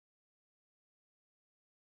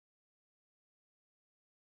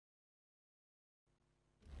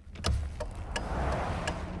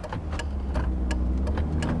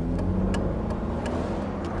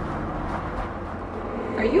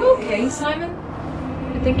Are you okay, Simon?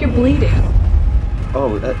 I think you're bleeding.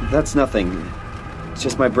 Oh, that's nothing. It's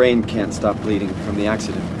just my brain can't stop bleeding from the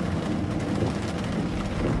accident.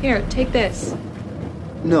 Here, take this.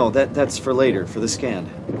 No, that's for later, for the scan.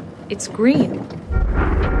 It's green.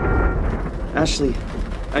 Ashley,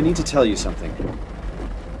 I need to tell you something.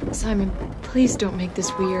 Simon, please don't make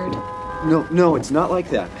this weird. No, it's not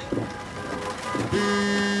like that.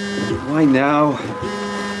 Why now?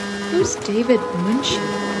 Who's David Munchie?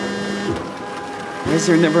 Why is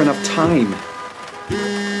there never enough time?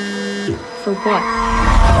 For what?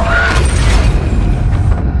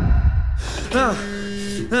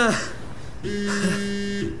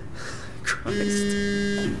 Christ.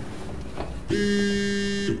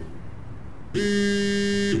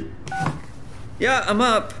 Yeah, I'm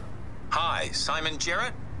up. Hi, Simon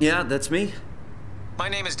Jarrett? Yeah, that's me. My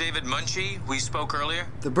name is David Munchie. We spoke earlier.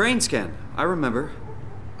 The brain scan. I remember.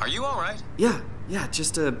 Are you all right? Yeah,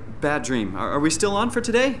 just a bad dream. Are we still on for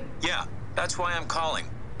today? Yeah, that's why I'm calling.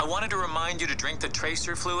 I wanted to remind you to drink the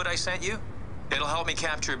tracer fluid I sent you. It'll help me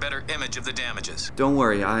capture a better image of the damages. Don't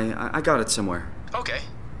worry, I got it somewhere. Okay,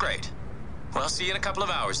 great. Well, I'll see you in a couple of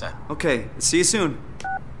hours then. Okay, see you soon.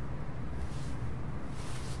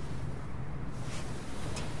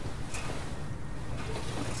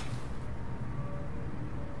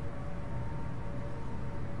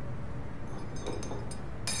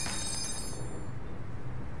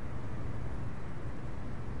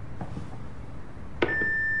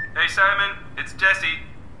 Hey Simon, it's Jesse.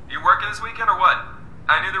 You working this weekend or what?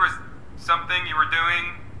 I knew there was something you were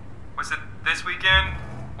doing. Was it this weekend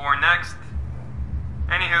or next?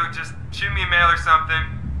 Anywho, just shoot me a mail or something.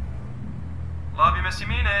 Love you, miss you,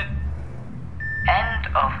 mean it. End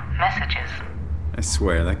of messages. I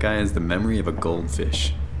swear, that guy has the memory of a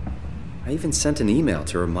goldfish. I even sent an email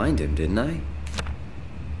to remind him, didn't I?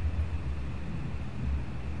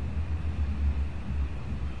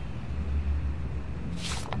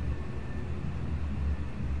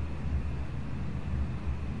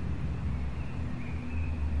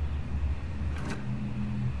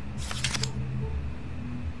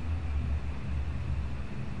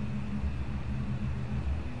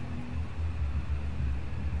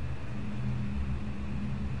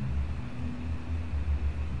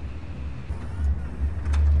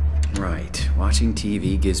 Right, watching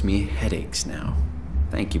TV gives me headaches now.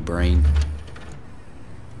 Thank you, brain.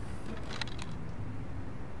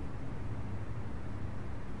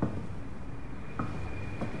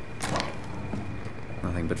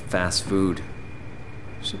 Nothing but fast food.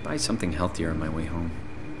 Should buy something healthier on my way home.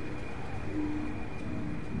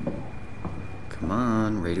 Come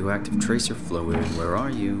on, radioactive tracer fluid, where are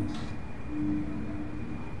you?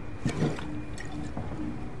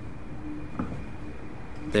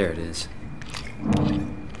 There it is. It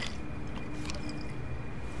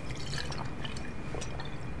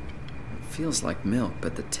feels like milk,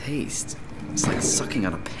 but the taste, it's like sucking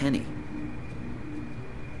on a penny.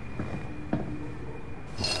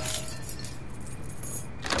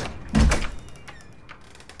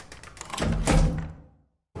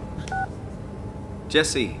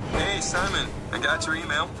 Jesse. Hey Simon, I got your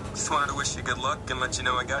email. Just wanted to wish you good luck and let you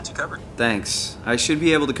know I got you covered. Thanks. I should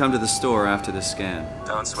be able to come to the store after the scan.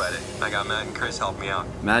 Don't sweat it. I got Matt and Chris helping me out.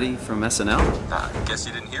 Maddie from SNL? Guess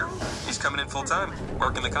you didn't hear him? He's coming in full time,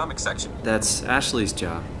 working the comics section. That's Ashley's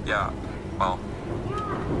job. Yeah, well,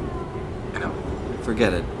 you know.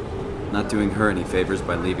 Forget it. Not doing her any favors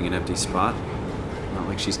by leaving an empty spot. Not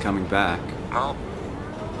like she's coming back. Well,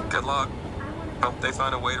 good luck. Hope they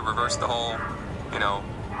find a way to reverse the whole,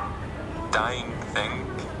 dying thing.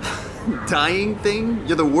 Dying thing?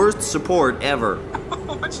 You're the worst support ever.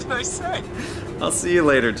 What should I say? I'll see you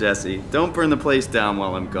later, Jesse. Don't burn the place down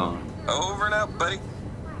while I'm gone. Over and out, buddy.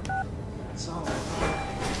 It's all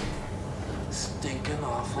stinking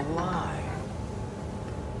awful lie.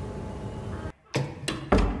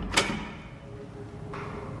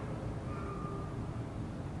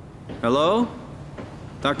 Hello?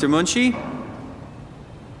 Dr. Munchie?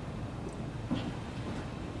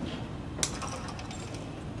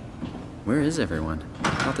 Where is everyone? I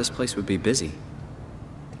thought this place would be busy.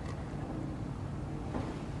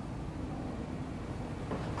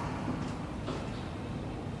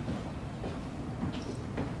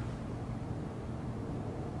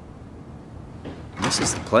 This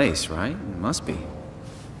is the place, right? It must be.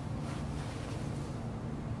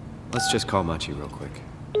 Let's just call Machi real quick.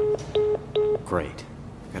 Great.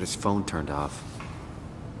 Got his phone turned off.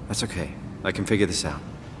 That's okay. I can figure this out.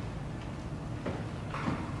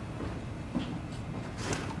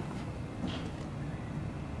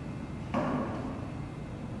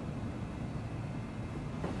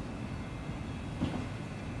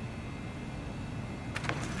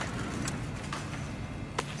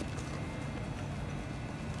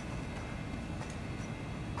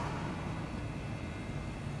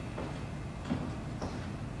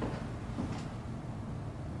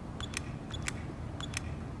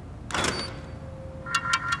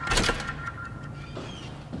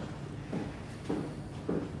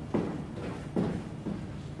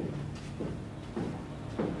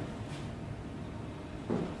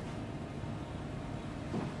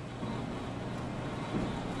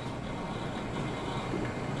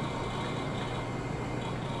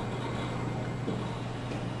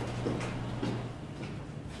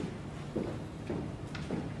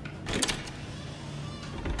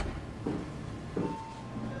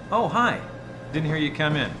 Oh, hi. Didn't hear you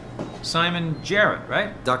come in. Simon Jarrett,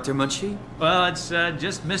 right? Dr. Munchie? Well, it's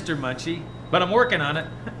just Mr. Munchie, but I'm working on it.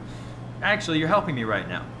 Actually, you're helping me right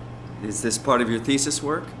now. Is this part of your thesis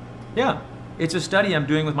work? Yeah, it's a study I'm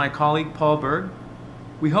doing with my colleague Paul Berg.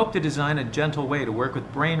 We hope to design a gentle way to work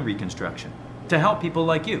with brain reconstruction to help people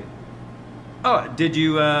like you. Oh, did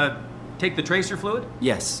you take the tracer fluid?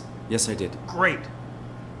 Yes. Yes, I did. Great.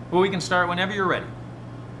 Well, we can start whenever you're ready.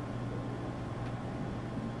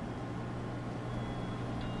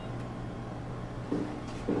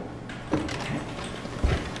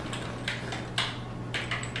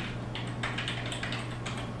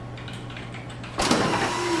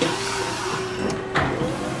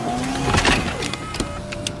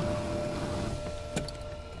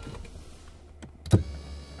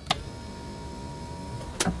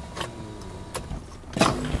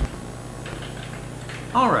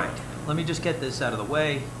 All right, let me just get this out of the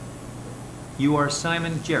way. You are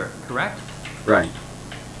Simon Jarrett, correct? Right.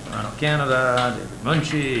 Toronto, Canada, David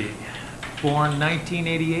Munchie. Born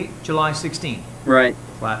 1988, July 16. Right.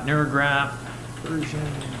 Flat neurograph, version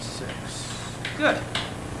 6. Good.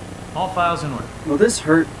 All files in order. Well, this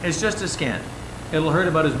hurt. It's just a scan. It'll hurt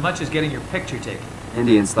about as much as getting your picture taken.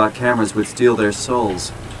 Indians thought cameras would steal their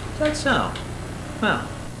souls. That's so. Well,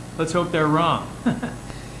 let's hope they're wrong.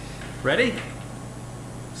 Ready?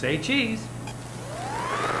 Say cheese.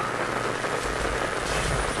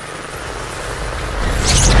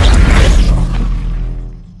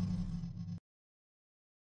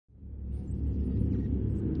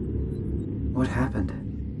 What happened?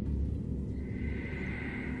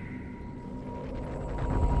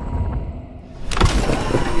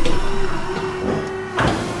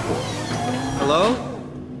 Hello?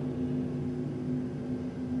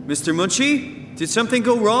 Mr. Munchie? Did something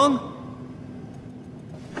go wrong?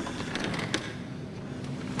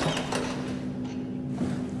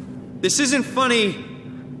 This isn't funny.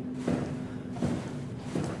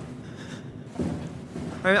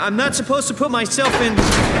 I'm not supposed to put myself in...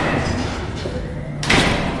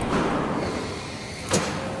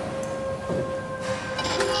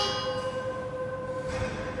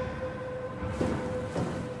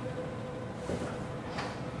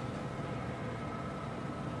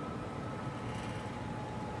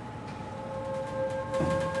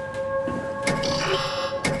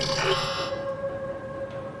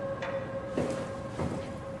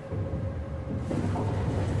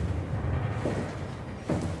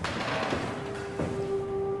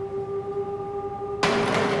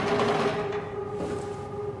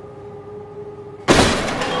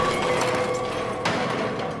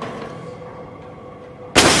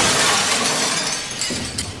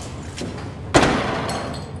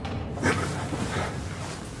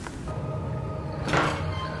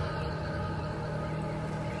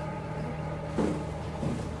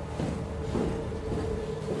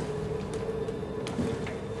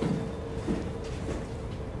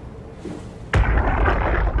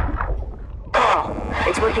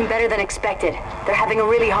 It's working better than expected. They're having a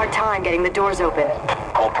really hard time getting the doors open.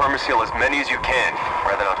 Hold permaseal as many as you can,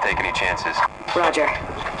 rather not take any chances. Roger.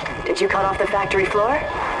 Did you cut off the factory floor?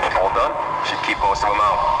 All done? Should keep most of them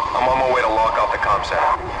out. I'm on my way to lock out the comm center.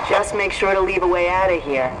 Just make sure to leave a way out of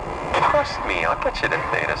here. Trust me, I'll get you to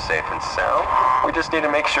Theta safe and sound. We just need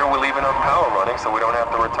to make sure we're leaving our power running so we don't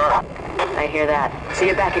have to return. I hear that.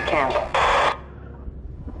 See you back at camp.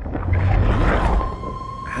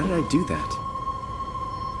 How did I do that?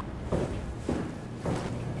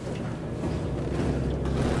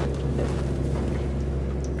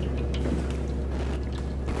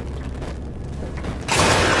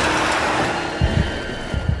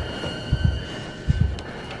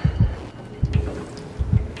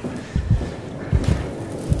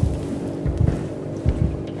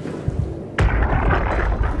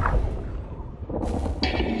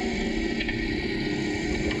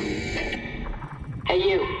 Hey,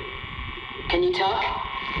 you. Can you talk?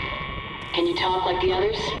 Can you talk like the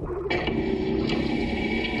others?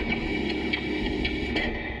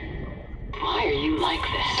 Why are you like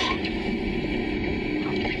this?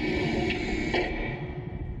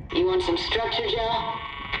 You want some structure, Joe?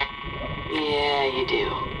 Yeah, you do.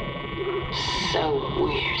 So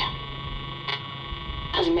weird.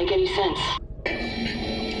 Doesn't make any sense.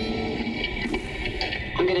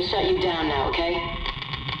 I'm gonna shut you down now, okay?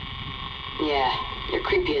 Yeah, you're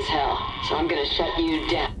creepy as hell, so I'm gonna shut you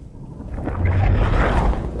down.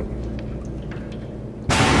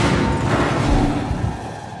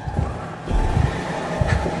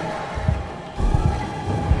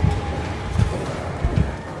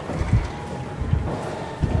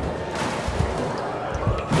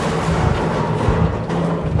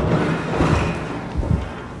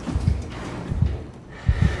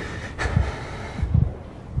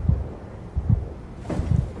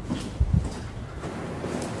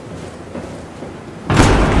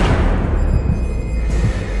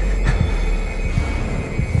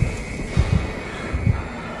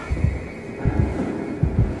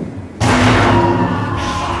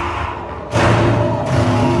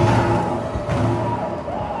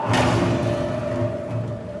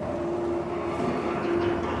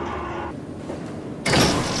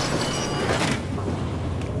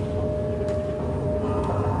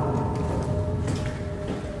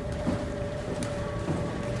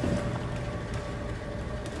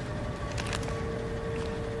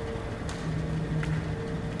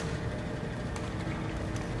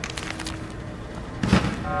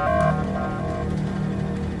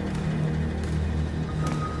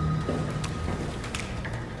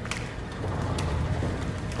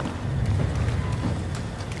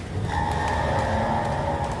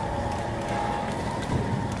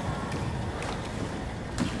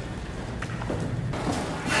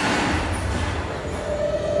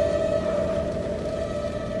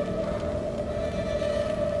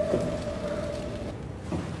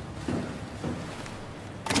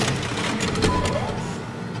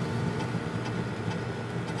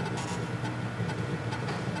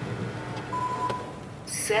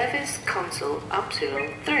 Service console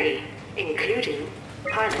Upsilon 3, including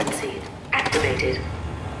pilot seat, activated.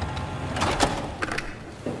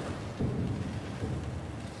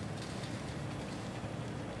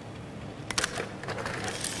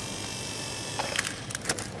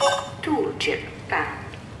 Tool chip found.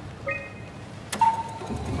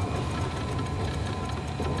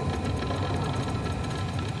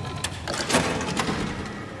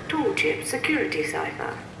 Tool chip security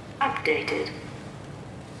cipher, updated.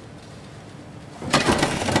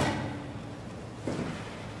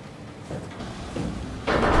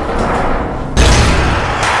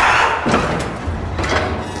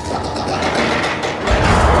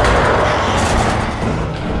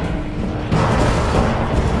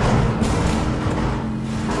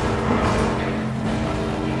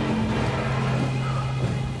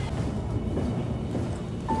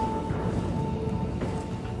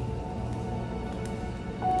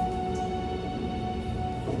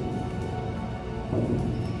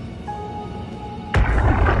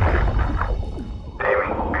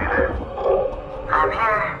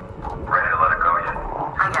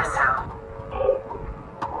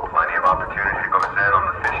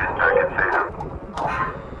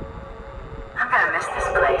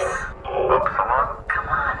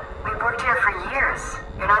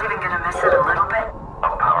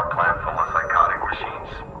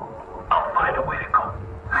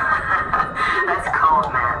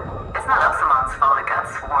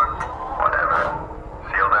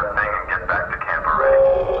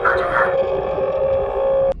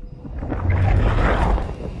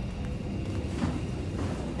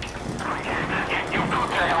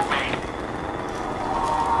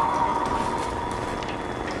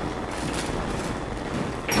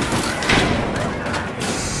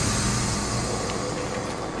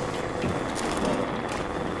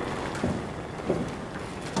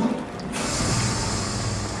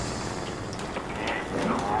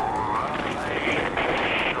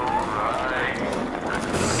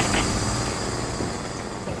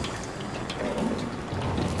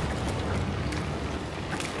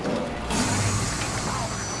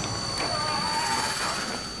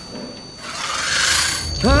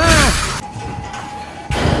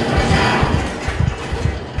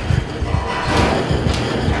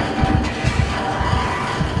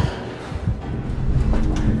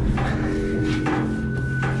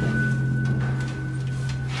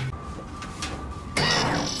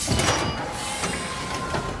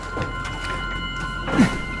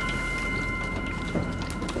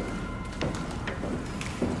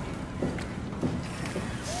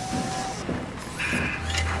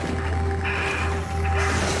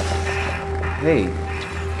 Hey,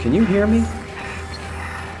 can you hear me?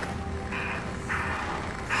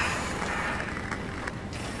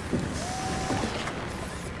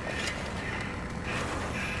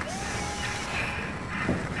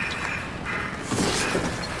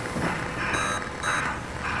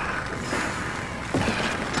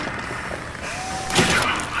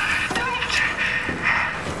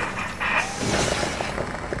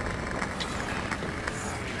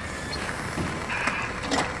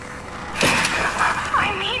 I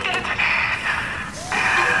need it.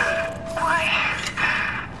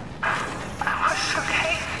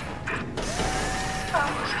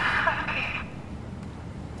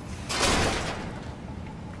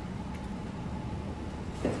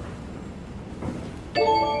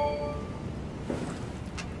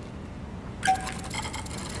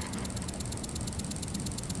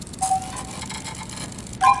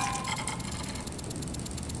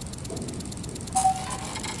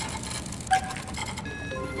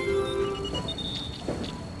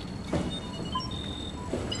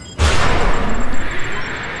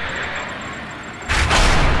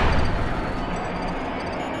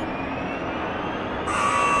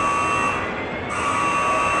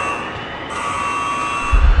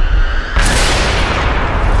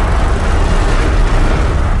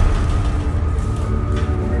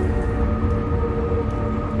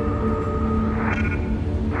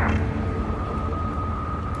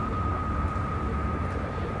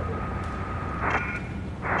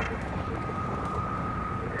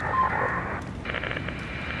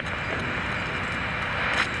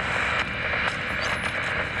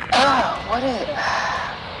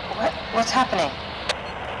 What's happening?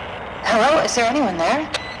 Hello? Is there anyone there?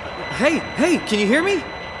 Hey, can you hear me?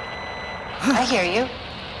 I hear you.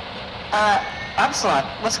 Upsilon,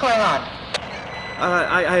 what's going on?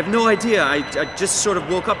 I have no idea. I just sort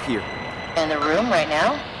of woke up here. In the room right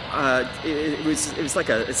now? It was like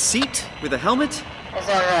a seat with a helmet. Is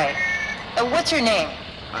that right? What's your name?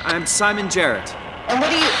 I'm Simon Jarrett. And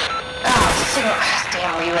what do you...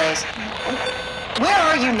 damn relays. Where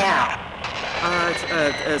are you now?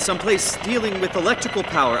 Someplace dealing with electrical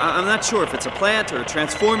power. I'm not sure if it's a plant or a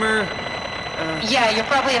transformer. Yeah, you're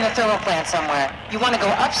probably in the thermal plant somewhere. You want to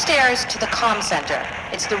go upstairs to the comm center.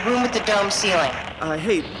 It's the room with the dome ceiling.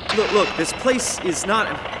 Hey, look, this place is not...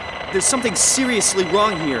 There's something seriously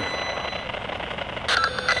wrong here.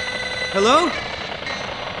 Hello?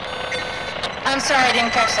 I'm sorry, I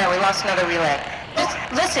didn't catch that. We lost another relay. Just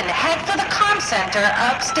listen, head for the comm center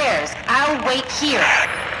upstairs. I'll wait here.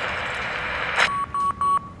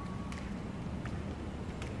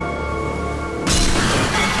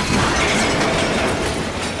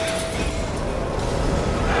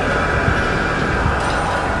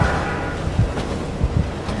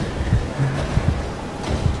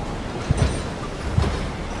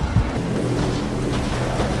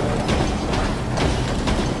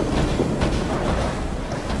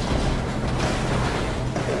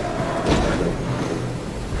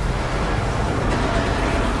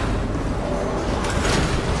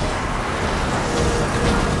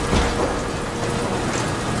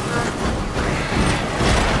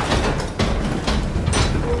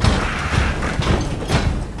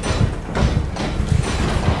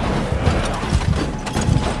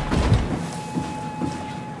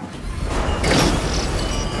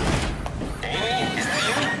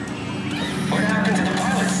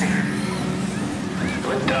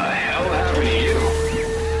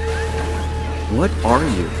 What are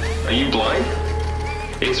you? Are you blind?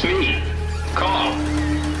 It's me. Carl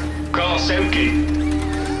Semke.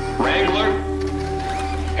 Wrangler?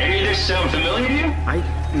 Any of this sound familiar to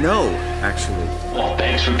you? No, actually. Well,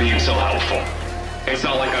 thanks for being so helpful. It's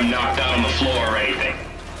not like I'm knocked out on the floor or anything.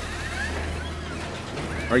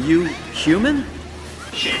 Are you human?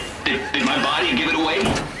 Shit, did my body give it away?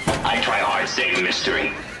 I try hard saying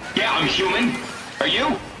mystery. Yeah, I'm human. Are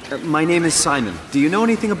you? My name is Simon. Do you know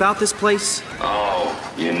anything about this place? Oh,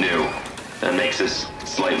 you knew. That makes this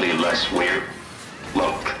slightly less weird.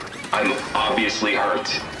 Look, I'm obviously hurt.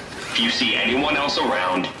 If you see anyone else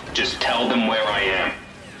around, just tell them where I am.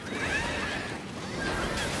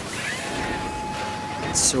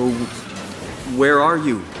 So, where are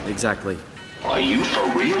you, exactly? Are you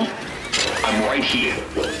for real? I'm right here.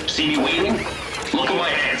 See me waiting? Look at my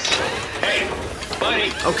hands. Hey,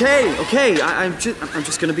 buddy. Okay. I'm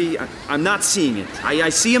just gonna be... I'm not seeing it. I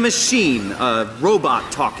see a machine, a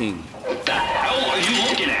robot talking. What the hell are you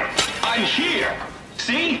looking at? I'm here.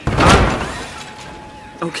 See?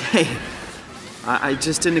 Okay. I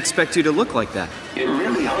just didn't expect you to look like that. You're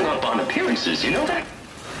really hung up on appearances, you know that?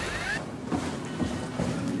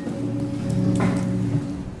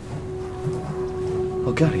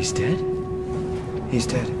 Oh god, he's dead? He's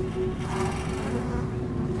dead.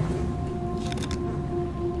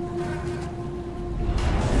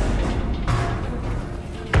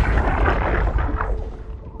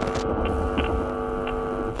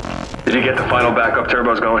 Did you get the final backup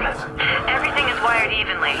turbos going? Everything is wired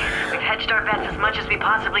evenly. We've hedged our bets as much as we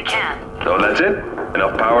possibly can. So that's it?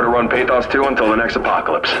 Enough power to run Pathos 2 until the next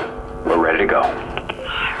apocalypse. We're ready to go.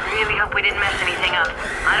 I really hope we didn't mess anything up.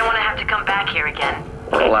 I don't want to have to come back here again.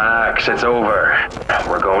 Relax, it's over.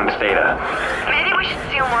 We're going to Theta. Maybe we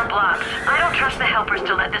should seal more blocks. I don't trust the helpers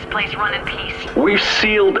to let this place run in peace. We've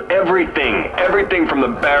sealed everything. Everything from the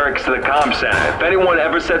barracks to the comm center. If anyone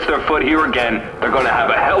ever sets their foot here again, they're gonna have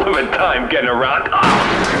a hell of a time getting around.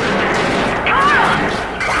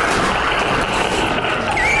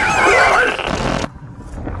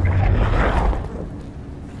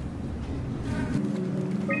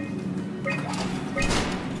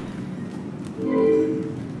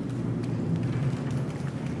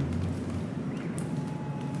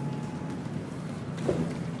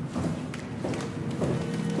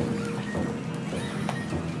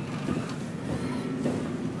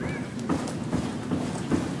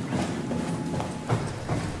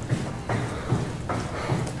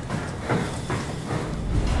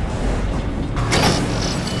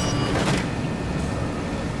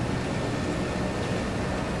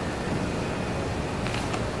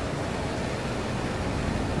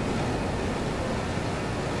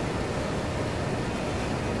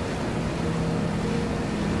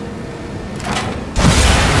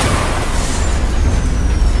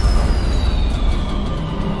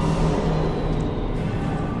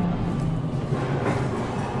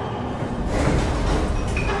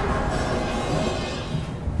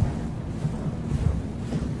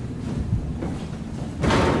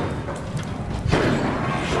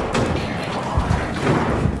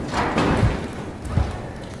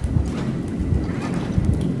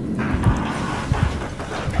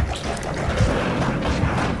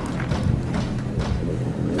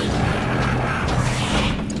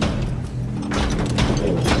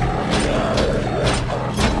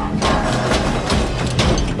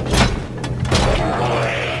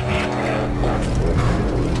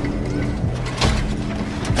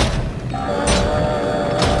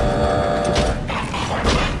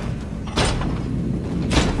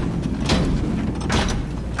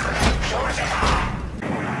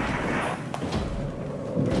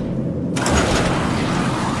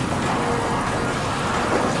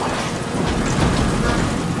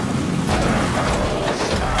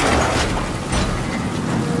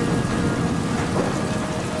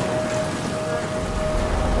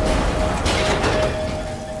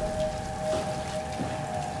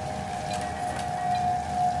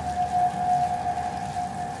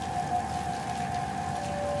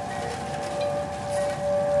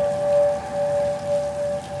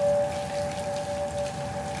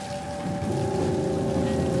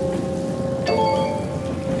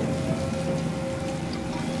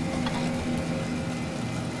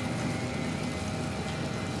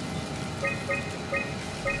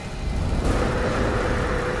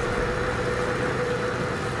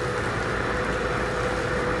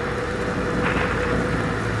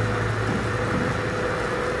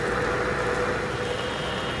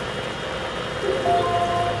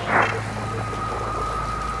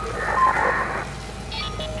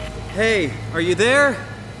 Hey, are you there?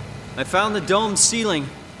 I found the dome ceiling.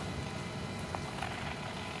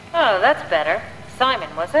 Oh, that's better. Simon,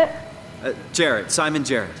 was it? Jared, Simon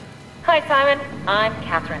Jared. Hi, Simon. I'm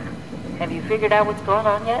Catherine. Have you figured out what's going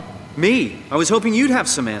on yet? Me? I was hoping you'd have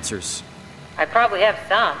some answers. I probably have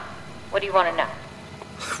some. What do you want to know?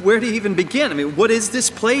 Where do you even begin? I mean, what is this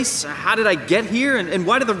place? How did I get here? And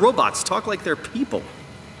why do the robots talk like they're people?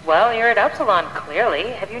 Well, you're at Upsilon,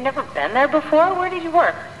 clearly. Have you never been there before? Where did you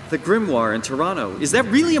work? The Grimoire in Toronto. Is that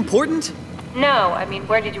really important? No, I mean,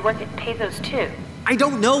 where did you work at Pathos 2? I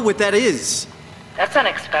don't know what that is. That's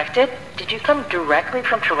unexpected. Did you come directly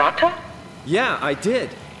from Toronto? Yeah, I did.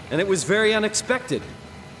 And it was very unexpected.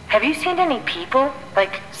 Have you seen any people?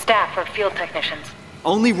 Like staff or field technicians?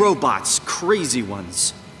 Only robots, crazy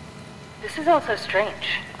ones. This is also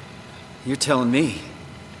strange. You're telling me.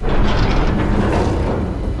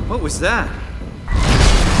 What was that?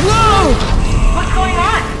 Whoa! What's going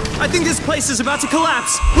on? I think this place is about to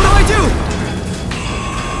collapse. What do I do?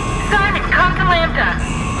 Simon, come to Lambda.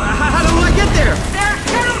 How do I get there? There are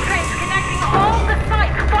shuttle trains connecting all the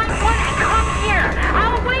sites. Find one and come here.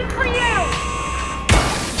 I'll wait for you.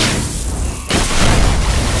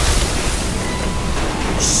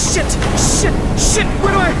 Shit!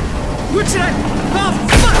 What should I... Oh,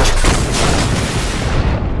 fuck!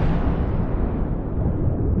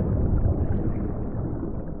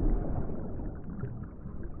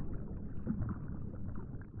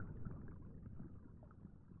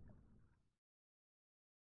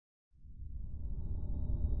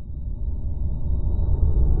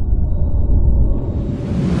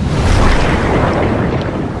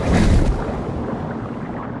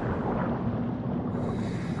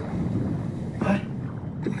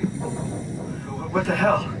 What the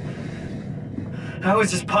hell? How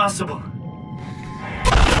is this possible?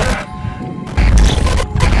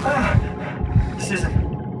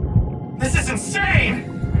 This is insane!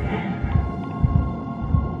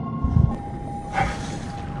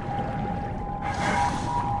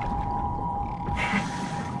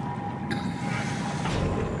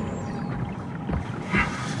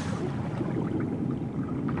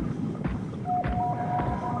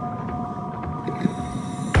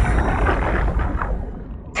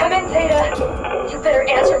 Come in, Theta. You better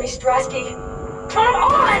answer me, Strasky. Come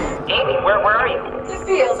on! Amy, where are you? The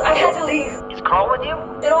fields. I had to leave. Is Carl with you?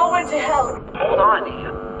 It all went to hell. Hold on.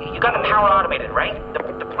 You got the power automated, right?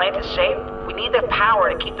 The plant is safe? We need the power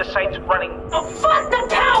to keep the sites running. Oh, fuck the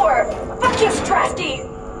power! Fuck you, Strasky!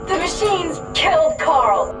 The machines killed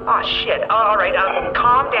Carl. Oh, shit. All right,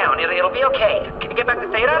 calm down. It'll be okay. Can you get back to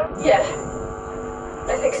Theta? Yeah.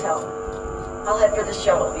 I think so. I'll head for the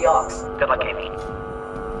shuttle, the Aux. Good luck, Amy.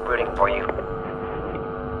 Rooting for you.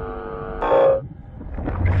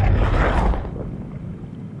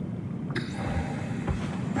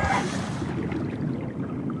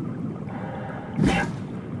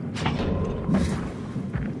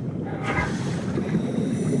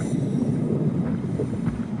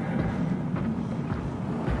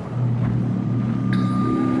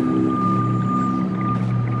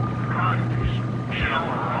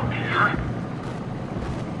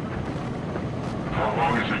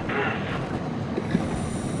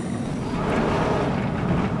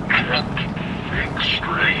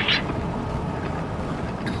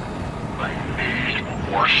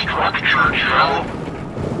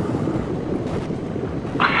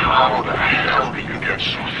 How the hell do you get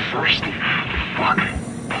so thirsty? Fucking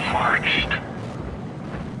parched.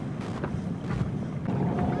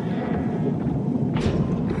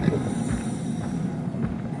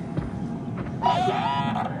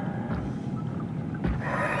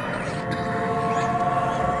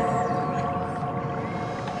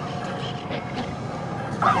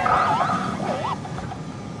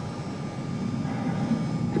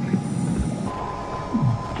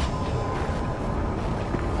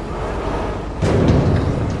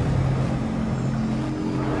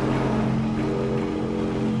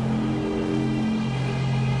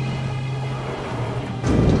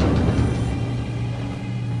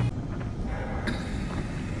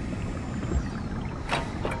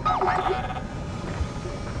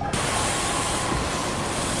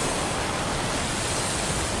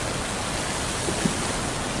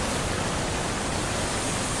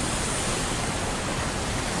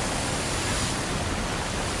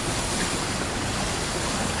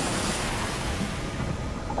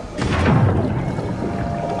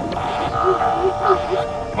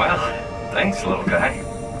 Well, thanks, little guy.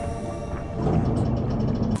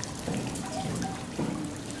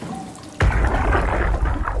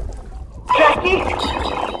 Jackie?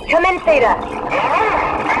 Come in, Theta.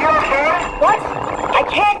 What? I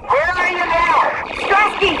can't. Where are you now?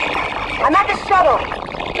 Strasky!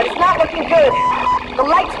 looking good. The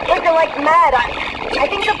lights flicker like mad. I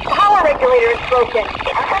think the power regulator is broken.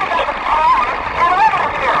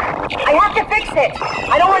 I have to fix it.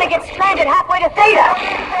 I don't want to get stranded halfway to Theta.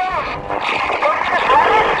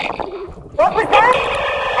 What was that?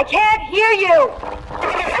 I can't hear you.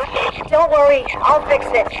 Don't worry, I'll fix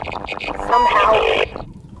it. Somehow.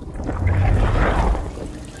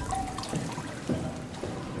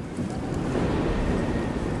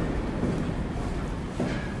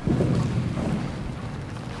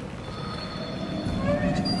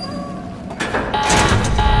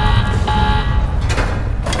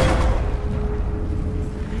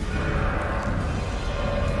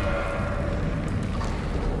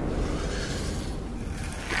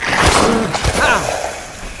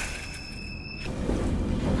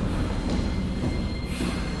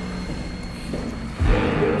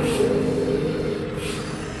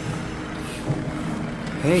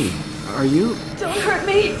 Hey, are you... Don't hurt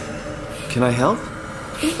me. Can I help?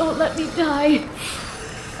 You won't let me die.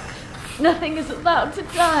 Nothing is allowed to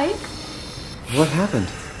die. What happened?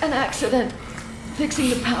 An accident.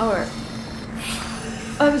 Fixing the power.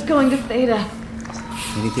 I was going to Theta.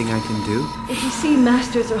 Anything I can do? If you see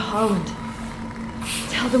Masters or Holland,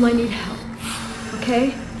 tell them I need help.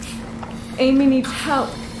 Okay? Amy needs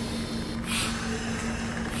help.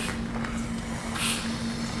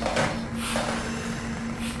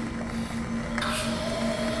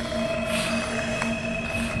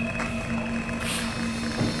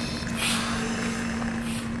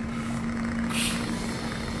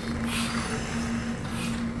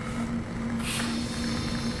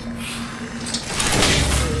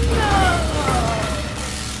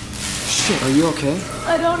 Are you okay?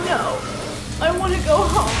 I don't know. I want to go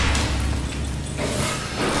home.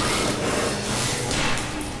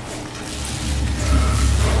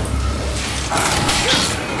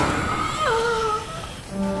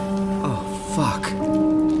 Oh, fuck.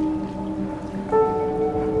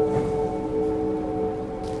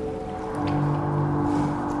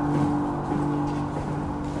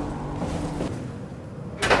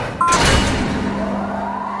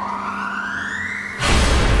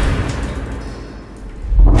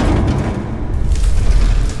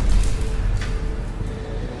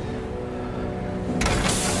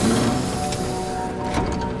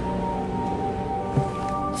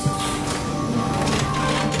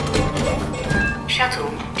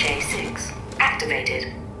 Shuttle J6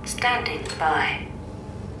 activated. Standing by.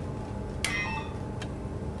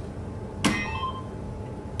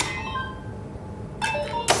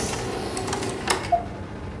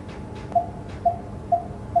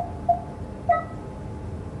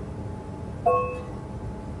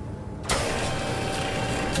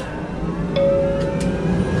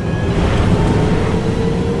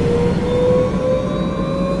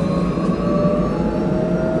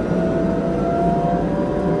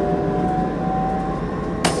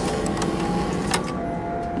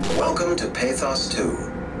 Welcome to Pathos 2,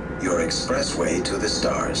 your expressway to the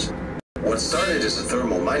stars. What started as a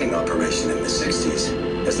thermal mining operation in the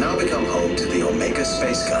 60s has now become home to the Omega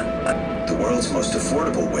Space Gun, the world's most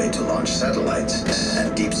affordable way to launch satellites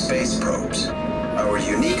and deep space probes. Our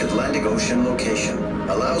unique Atlantic Ocean location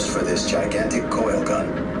allows for this gigantic coil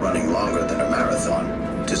gun, running longer than a marathon,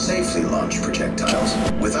 to safely launch projectiles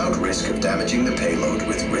without risk of damaging the payload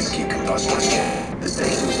with risky combustion. The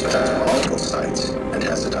station spans multiple sites and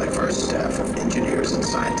has a diverse staff of engineers and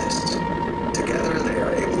scientists. Together, they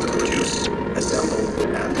are able to produce, assemble,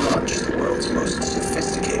 and launch the world's most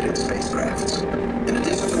sophisticated spacecrafts. In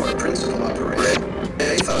addition to our principal operation,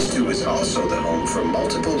 Pathos 2 is also the home for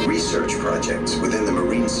multiple research projects within the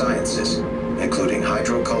marine sciences, including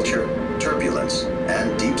hydroculture, turbulence,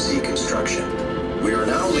 and deep-sea construction. We are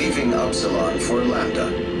now leaving Upsilon for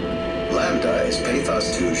Lambda. Lambda is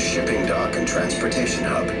Pathos 2's shipping dock and transportation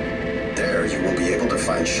hub. There, you will be able to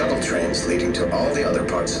find shuttle trains leading to all the other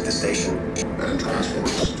parts of the station. And transport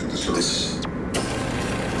to the surface.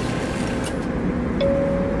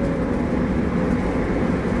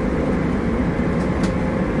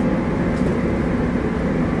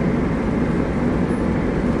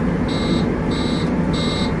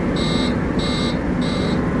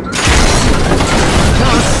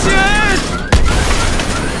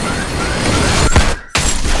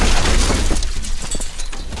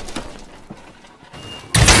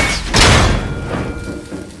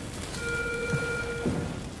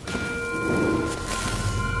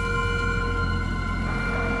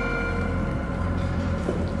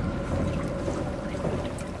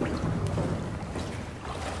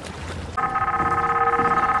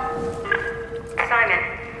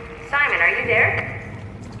 Simon, are you there?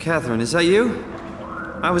 Catherine, is that you?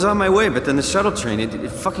 I was on my way, but then the shuttle train, it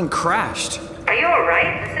fucking crashed. Are you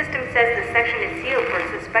alright? The system says the section is sealed for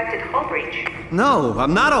a suspected hull breach. No,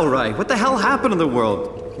 I'm not alright. What the hell happened to the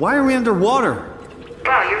world? Why are we underwater?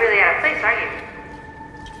 Wow, you're really out of place, aren't you?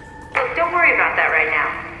 Look, don't worry about that right now.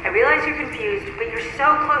 I realize you're confused, but you're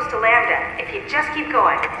so close to Lambda. If you just keep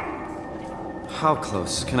going. How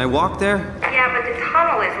close? Can I walk there? Yeah, but the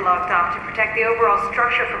tunnel is locked off to protect the overall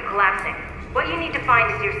structure from collapsing. What you need to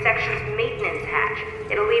find is your section's maintenance hatch.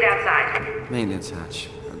 It'll lead outside. Maintenance hatch.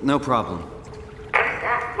 No problem. What is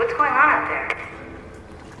that? What's going on out there?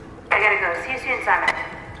 I gotta go. See you soon, Simon.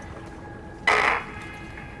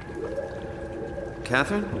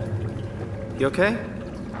 Catherine? You okay?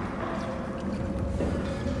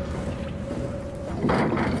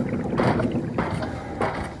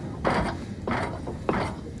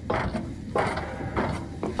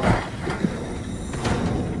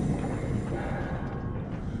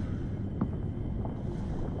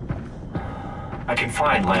 I can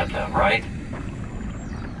find Lambda, right?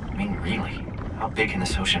 I mean, really, how big can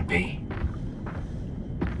this ocean be?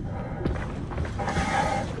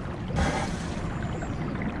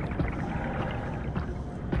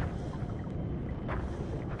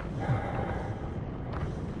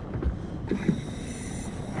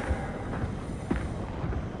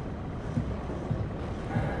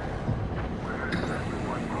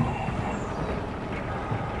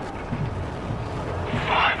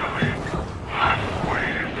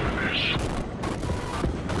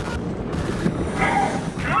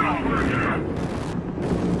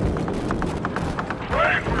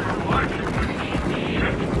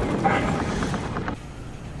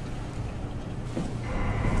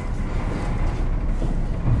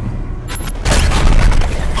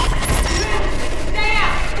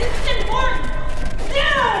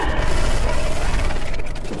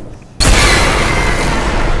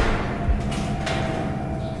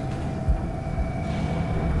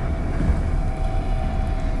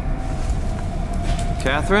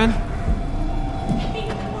 Catherine? Be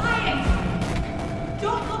quiet!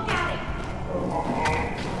 Don't look at it!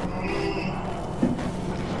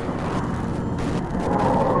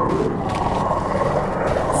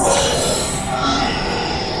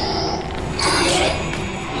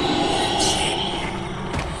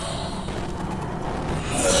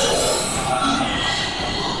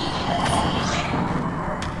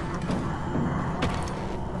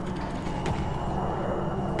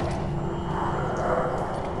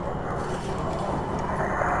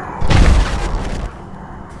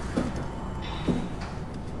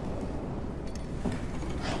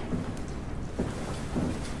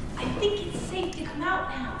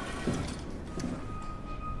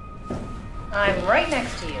 I'm right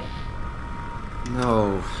next to you.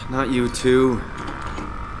 No, not you too.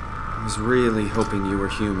 I was really hoping you were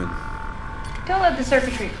human. Don't let the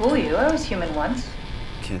circuitry fool you. I was human once.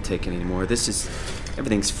 Can't take it anymore.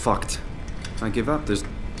 Everything's fucked. I give up. There's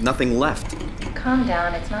nothing left. Calm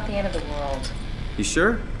down. It's not the end of the world. You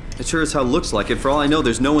sure? It sure as hell looks like it. For all I know,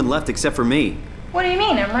 there's no one left except for me. What do you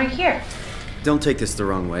mean? I'm right here. Don't take this the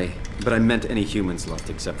wrong way, but I meant any humans left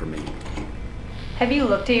except for me. Have you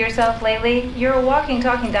looked at yourself lately? You're a walking,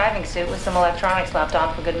 talking diving suit with some electronics slapped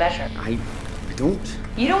on for good measure. I don't.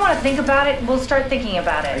 You don't want to think about it? We'll start thinking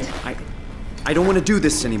about it. I don't want to do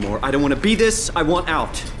this anymore. I don't want to be this. I want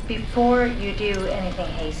out. Before you do anything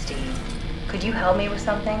hasty, could you help me with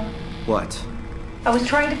something? What? I was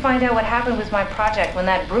trying to find out what happened with my project when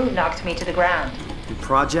that brute knocked me to the ground. Your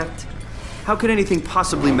project? How could anything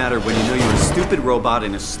possibly matter when you know you're a stupid robot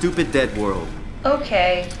in a stupid dead world?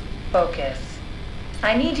 Okay, focus.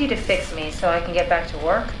 I need you to fix me so I can get back to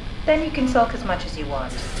work. Then you can sulk as much as you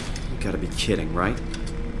want. You gotta be kidding, right?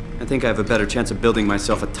 I think I have a better chance of building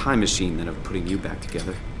myself a time machine than of putting you back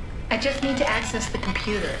together. I just need to access the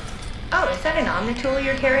computer. Oh, is that an Omnitool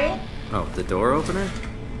you're carrying? Oh, the door opener?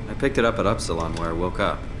 I picked it up at Upsilon where I woke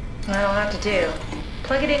up. That'll have to do.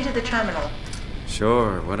 Plug it into the terminal.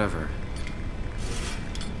 Sure, whatever.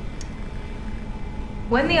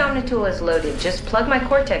 When the Omnitool is loaded, just plug my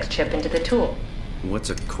Cortex chip into the tool. What's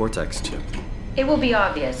a Cortex chip? It will be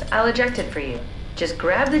obvious. I'll eject it for you. Just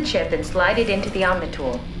grab the chip and slide it into the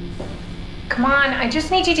Omnitool. Come on, I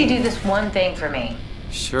just need you to do this one thing for me.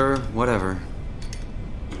 Sure, whatever.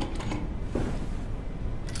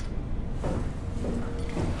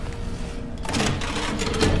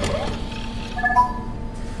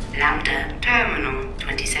 Lambda Terminal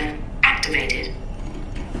 27 activated.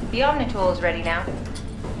 The Omnitool is ready now.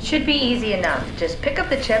 Should be easy enough. Just pick up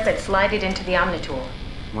the chip and slide it into the Omnitool.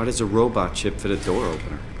 Why does a robot chip fit a door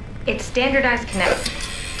opener? It's standardized connection.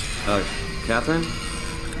 Catherine?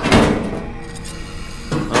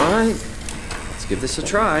 Alright. Let's give this a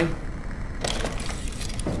try.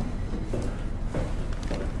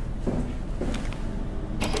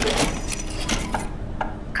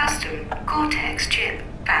 Custom Cortex chip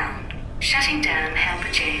found. Shutting down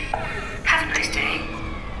helper chain. Have a nice day.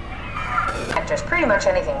 Just pretty much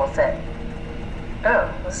anything will fit.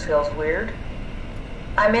 Oh, this feels weird.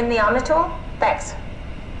 I'm in the Omnitool? Thanks.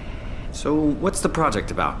 So, what's the project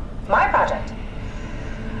about? My project?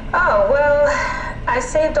 Oh, well, I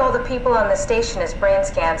saved all the people on the station as brain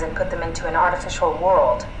scans and put them into an artificial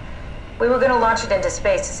world. We were going to launch it into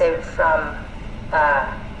space to save it from,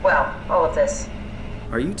 well, all of this.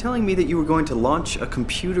 Are you telling me that you were going to launch a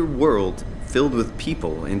computer world filled with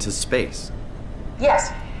people into space?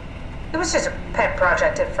 Yes. It was just a pet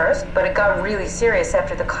project at first, but it got really serious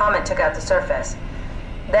after the comet took out the surface.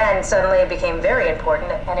 Then suddenly it became very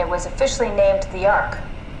important, and it was officially named the Ark.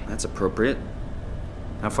 That's appropriate.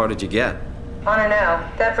 How far did you get? I don't know.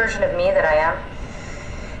 That version of me that I am.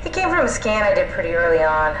 It came from a scan I did pretty early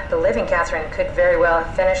on. The living Catherine could very well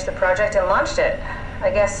have finished the project and launched it.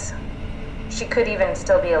 I guess she could even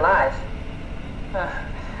still be alive.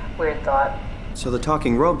 Weird thought. So the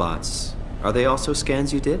talking robots, are they also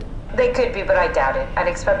scans you did? They could be, but I doubt it. I'd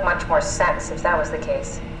expect much more sense if that was the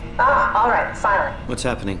case. All right, finally. What's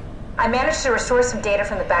happening? I managed to restore some data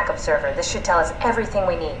from the backup server. This should tell us everything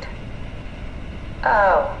we need.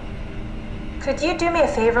 Oh. Could you do me a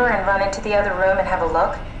favor and run into the other room and have a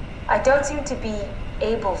look? I don't seem to be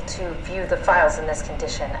able to view the files in this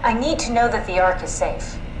condition. I need to know that the Ark is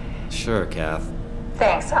safe. Sure, Kath.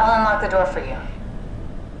 Thanks. I'll unlock the door for you.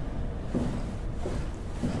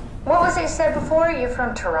 What was it you said before? You're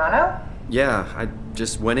from Toronto? Yeah, I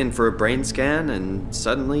just went in for a brain scan and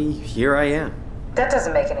suddenly here I am. That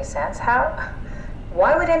doesn't make any sense. How?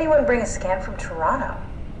 Why would anyone bring a scan from Toronto?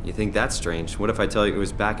 You think that's strange? What if I tell you it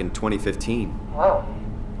was back in 2015? Whoa.